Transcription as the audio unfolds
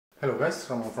Hello guys,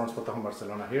 Ramon from Spot Home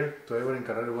Barcelona here. Today we're in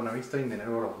Carrer Buenavista in the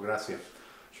neighborhood of Gracia.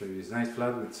 Show you this nice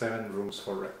flat with 7 rooms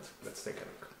for rent. Let's take a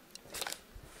look.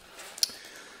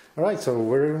 Alright, so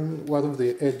we're in one of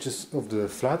the edges of the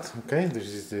flat. Okay, this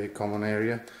is the common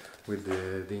area with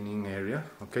the dining area.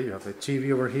 Okay, you have a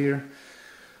TV over here,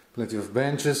 plenty of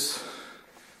benches,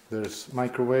 there's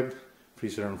microwave,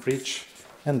 freezer and fridge,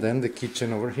 and then the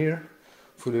kitchen over here,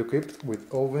 fully equipped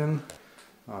with oven,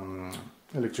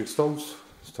 electric stoves,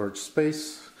 storage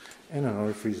space, and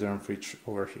another freezer and fridge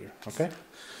over here. Okay,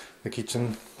 the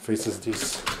kitchen faces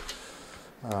this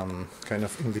kind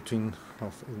of in between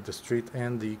of the street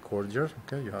and the courtyard.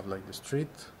 Okay, you have like the street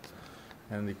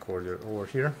and the courtyard over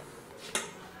here.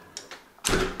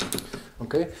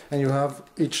 Okay, and you have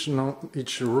each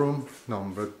room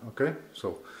numbered. Okay,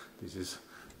 so this is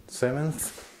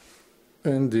 7th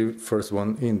and the first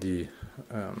one in the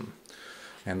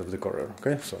end of the corridor.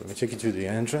 Okay, so let me take you to the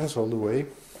entrance all the way.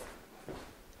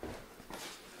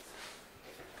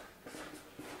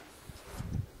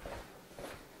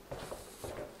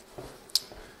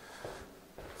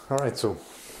 Alright, so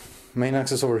main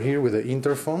access over here with the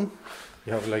interphone.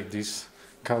 You have like this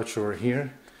couch over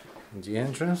here in the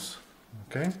entrance.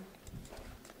 Okay,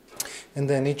 and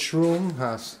then each room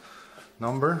has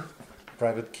number,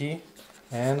 private key,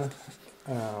 and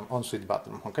ensuite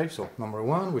bathroom. Okay, so number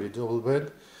 1 with a double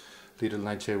bed, little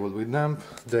night table with lamp,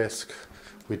 desk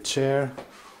with chair,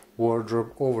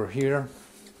 wardrobe over here.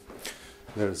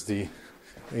 There's the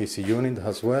AC unit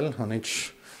as well on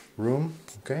each room.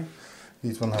 Okay,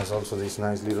 this one has also this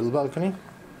nice little balcony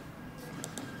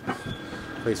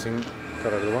facing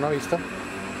Carrer Buenavista.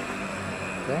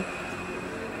 Okay,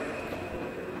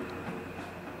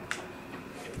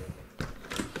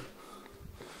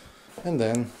 and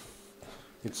then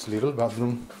it's little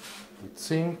bathroom with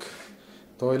sink,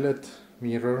 toilet,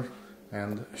 mirror,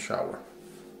 and shower.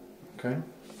 Okay,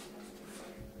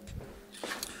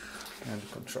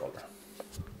 and controller.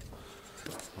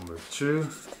 Number 2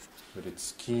 with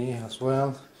its key as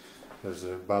well. There's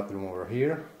a bathroom over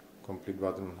here, complete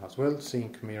bathroom as well,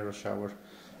 sink, mirror, shower,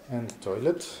 and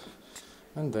toilet.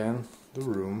 And then the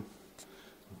room,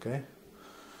 okay,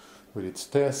 with its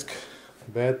desk,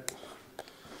 bed,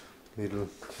 little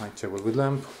night table with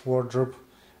lamp, wardrobe,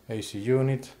 AC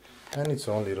unit, and its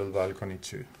own little balcony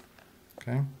too.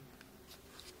 Okay,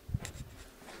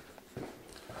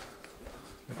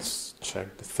 let's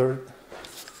check the third.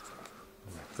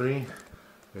 Number 3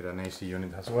 with an AC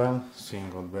unit as well,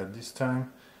 single bed this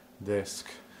time, desk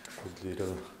with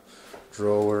little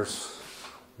drawers,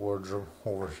 wardrobe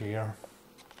over here,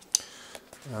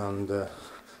 and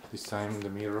this time the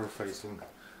mirror facing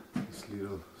this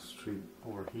little street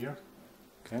over here.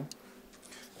 Okay,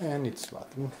 and it's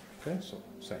bathroom. Okay, so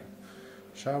same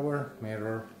shower,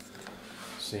 mirror,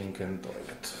 sink, and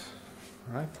toilet.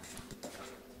 All right.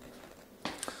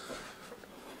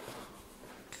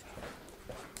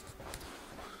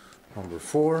 Number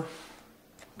 4,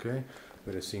 okay,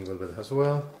 with a single bed as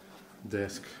well,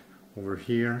 desk over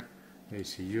here,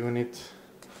 AC unit,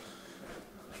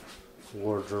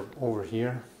 wardrobe over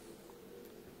here,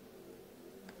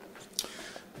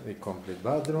 a complete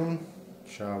bathroom,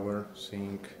 shower,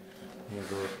 sink,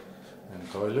 mirror,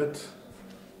 and toilet,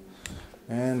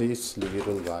 and this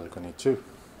little balcony too.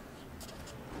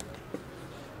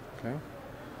 Okay.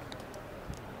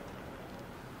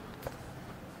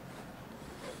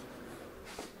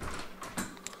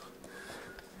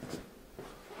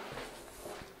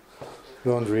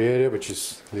 Laundry area, which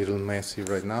is a little messy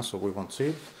right now, so we won't see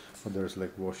it, but there's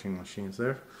like washing machines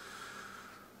there.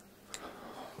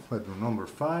 Bedroom number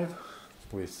 5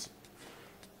 with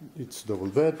its double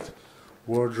bed,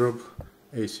 wardrobe,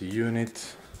 AC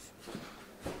unit.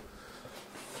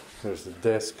 There's the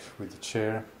desk with the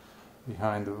chair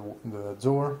behind the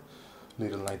door,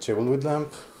 little night table with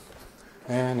lamp,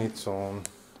 and its own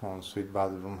ensuite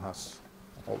bathroom as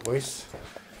always.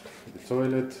 The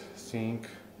toilet, sink,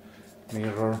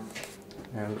 mirror,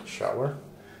 and shower.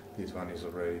 This one is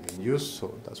already been used,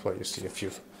 so that's why you see a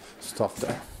few stuff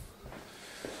there.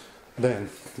 Then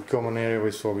the common area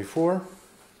we saw before.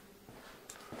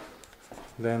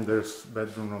 Then there's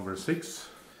bedroom number 6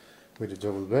 with a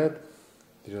double bed,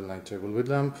 little night table with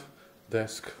lamp,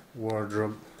 desk,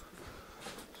 wardrobe,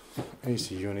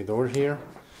 AC unit over here,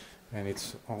 and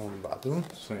its own bathroom,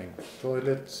 same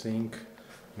toilet, sink,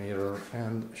 mirror,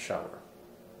 and shower.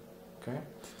 Okay,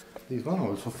 this one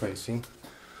also facing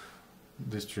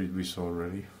the street we saw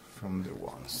already from the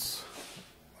ones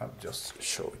I've just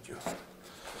showed you.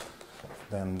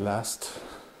 Then last,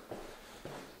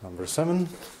 number 7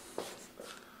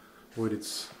 with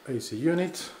its AC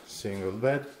unit, single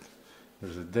bed,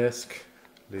 there's a desk,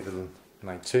 little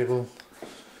night table,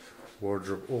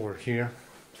 wardrobe over here,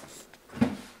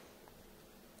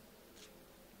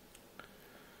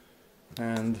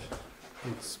 and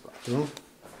its bathroom,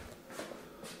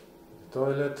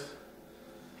 toilet,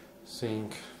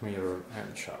 sink, mirror,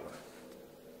 and shower.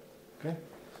 Okay,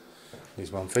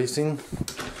 this one facing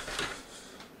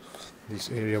this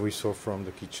area we saw from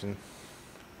the kitchen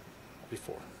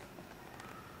before,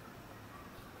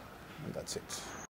 and that's it.